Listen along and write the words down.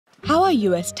How are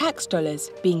US tax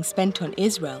dollars being spent on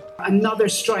Israel? Another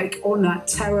strike on that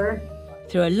tower.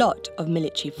 Through a lot of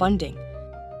military funding.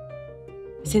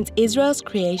 Since Israel's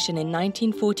creation in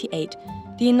 1948,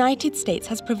 the United States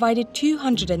has provided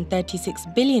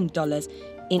 $236 billion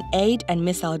in aid and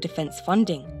missile defense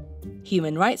funding.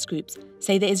 Human rights groups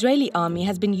say the Israeli army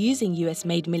has been using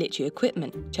US-made military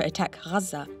equipment to attack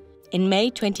Gaza. In May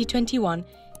 2021,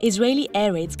 Israeli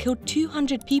air raids killed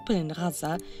 200 people in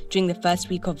Gaza during the first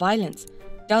week of violence.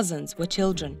 Dozens were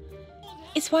children.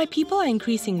 It's why people are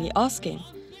increasingly asking,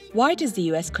 why does the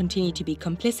US continue to be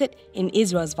complicit in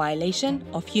Israel's violation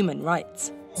of human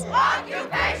rights?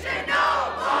 Occupation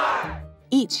no more!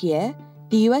 Each year,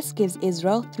 the US gives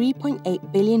Israel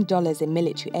 $3.8 billion in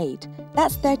military aid.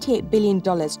 That's $38 billion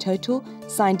total,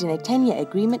 signed in a 10-year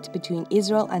agreement between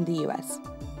Israel and the US.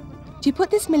 To put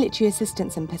this military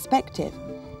assistance in perspective,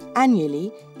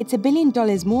 annually, it's $1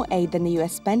 billion more aid than the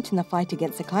US spent in the fight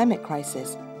against the climate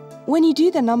crisis. When you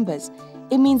do the numbers,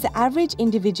 it means the average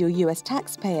individual US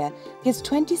taxpayer gives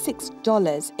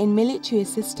 $26 in military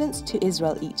assistance to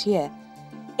Israel each year.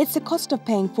 It's the cost of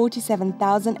paying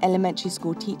 47,000 elementary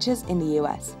school teachers in the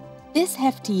US. This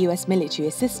hefty US military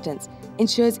assistance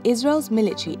ensures Israel's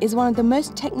military is one of the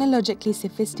most technologically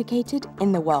sophisticated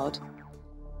in the world.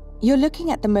 You're looking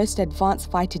at the most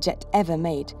advanced fighter jet ever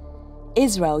made.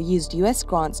 Israel used US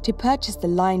grants to purchase the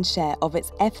lion's share of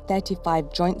its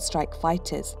F-35 Joint Strike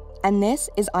Fighters. And this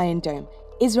is Iron Dome,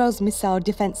 Israel's missile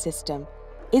defense system.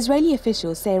 Israeli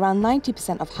officials say around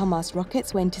 90% of Hamas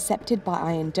rockets were intercepted by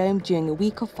Iron Dome during a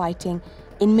week of fighting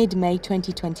in mid-May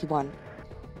 2021.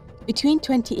 Between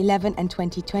 2011 and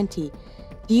 2020,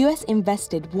 the US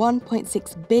invested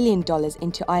 $1.6 billion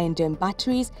into Iron Dome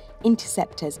batteries,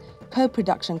 interceptors,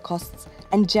 co-production costs,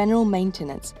 and general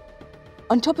maintenance.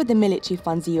 On top of the military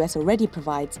funds the US already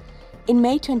provides, in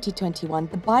May 2021,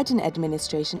 the Biden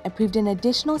administration approved an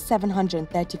additional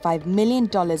 $735 million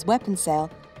weapons sale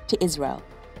to Israel.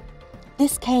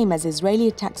 This came as Israeli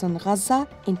attacks on Gaza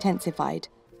intensified.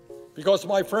 Because,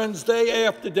 my friends, day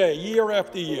after day, year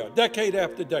after year, decade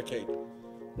after decade,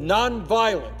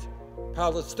 non-violent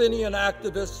Palestinian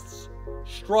activists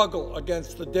struggle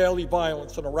against the daily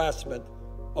violence and harassment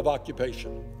of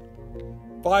occupation.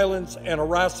 Violence and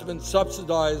harassment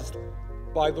subsidized,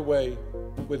 by the way,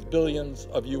 with billions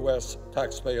of US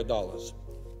taxpayer dollars.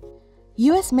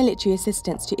 US military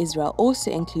assistance to Israel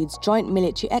also includes joint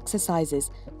military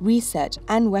exercises, research,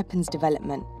 and weapons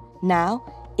development. Now,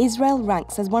 Israel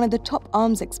ranks as one of the top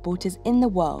arms exporters in the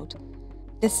world.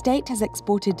 The state has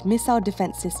exported missile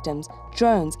defense systems,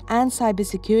 drones, and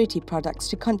cybersecurity products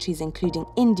to countries including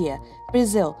India,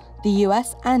 Brazil, the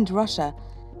US, and Russia.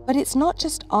 But it's not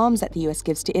just arms that the US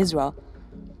gives to Israel.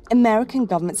 American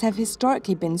governments have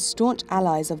historically been staunch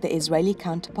allies of the Israeli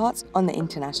counterparts on the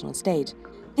international stage.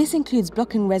 This includes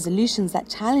blocking resolutions that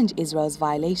challenge Israel's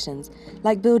violations,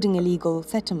 like building illegal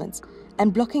settlements,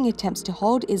 and blocking attempts to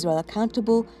hold Israel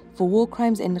accountable for war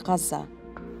crimes in Gaza.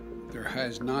 There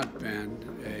has not been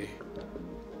a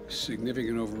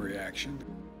significant overreaction.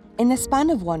 In the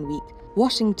span of 1 week,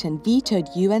 Washington vetoed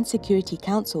UN Security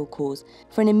Council calls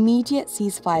for an immediate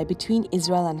ceasefire between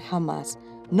Israel and Hamas,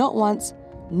 not once,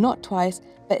 not twice,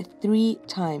 but 3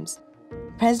 times.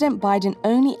 President Biden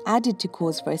only added to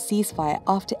calls for a ceasefire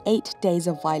after 8 days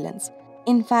of violence.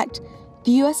 In fact,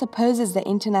 the US opposes the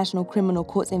International Criminal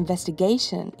Court's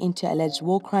investigation into alleged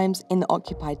war crimes in the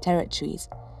occupied territories.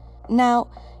 Now,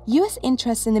 US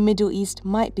interests in the Middle East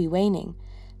might be waning,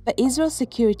 but Israel's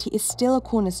security is still a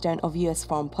cornerstone of US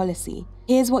foreign policy.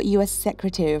 Here's what US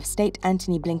Secretary of State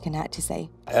Antony Blinken had to say.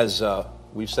 As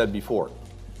we've said before,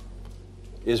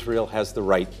 Israel has the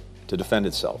right to defend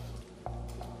itself.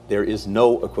 There is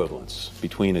no equivalence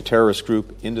between a terrorist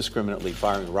group indiscriminately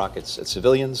firing rockets at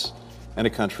civilians and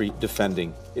a country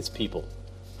defending its people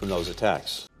from those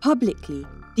attacks. Publicly,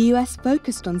 the US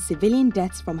focused on civilian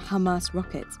deaths from Hamas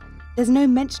rockets. There's no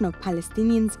mention of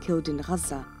Palestinians killed in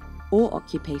Gaza or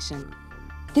occupation.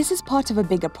 This is part of a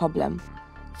bigger problem.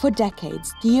 For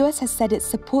decades, the US has said it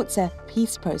supports a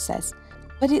peace process,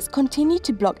 but it's continued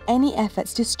to block any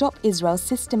efforts to stop Israel's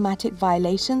systematic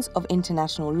violations of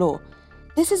international law.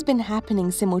 This has been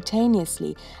happening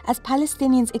simultaneously as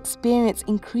Palestinians experience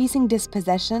increasing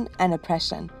dispossession and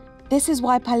oppression. This is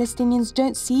why Palestinians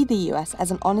don't see the US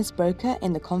as an honest broker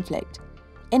in the conflict.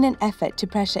 In an effort to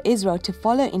pressure Israel to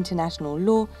follow international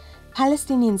law,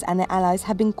 Palestinians and their allies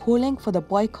have been calling for the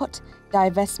boycott,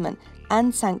 divestment,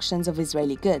 and sanctions of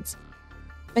Israeli goods.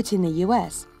 But in the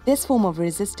US, this form of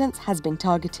resistance has been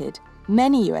targeted.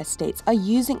 Many US states are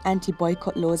using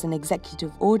anti-boycott laws and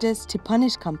executive orders to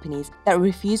punish companies that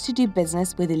refuse to do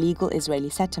business with illegal Israeli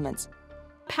settlements.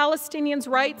 Palestinians'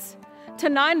 rights to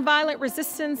nonviolent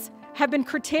resistance have been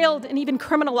curtailed and even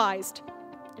criminalized.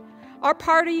 Our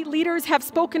party leaders have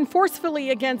spoken forcefully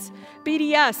against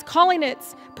BDS, calling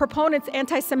its proponents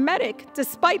anti-Semitic,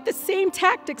 despite the same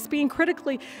tactics being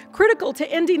critical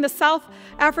to ending the South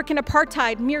African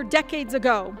apartheid mere decades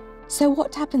ago. So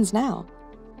what happens now?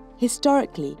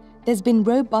 Historically, there's been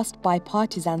robust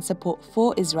bipartisan support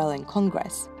for Israel in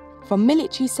Congress. From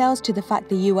military sales to the fact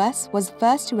the US was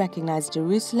first to recognize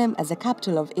Jerusalem as the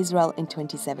capital of Israel in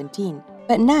 2017.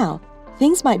 But now,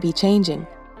 things might be changing.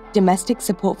 Domestic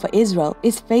support for Israel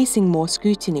is facing more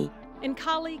scrutiny. And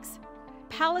colleagues,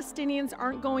 Palestinians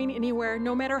aren't going anywhere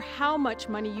no matter how much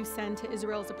money you send to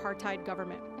Israel's apartheid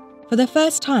government. For the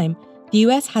first time, the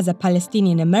US has a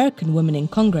Palestinian-American woman in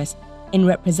Congress, in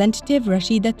Representative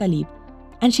Rashida Tlaib,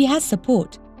 and she has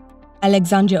support.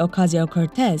 Alexandria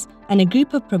Ocasio-Cortez and a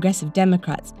group of progressive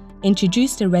Democrats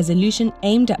introduced a resolution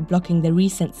aimed at blocking the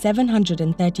recent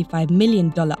 $735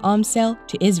 million arms sale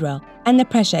to Israel, and the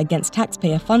pressure against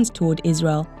taxpayer funds toward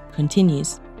Israel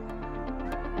continues.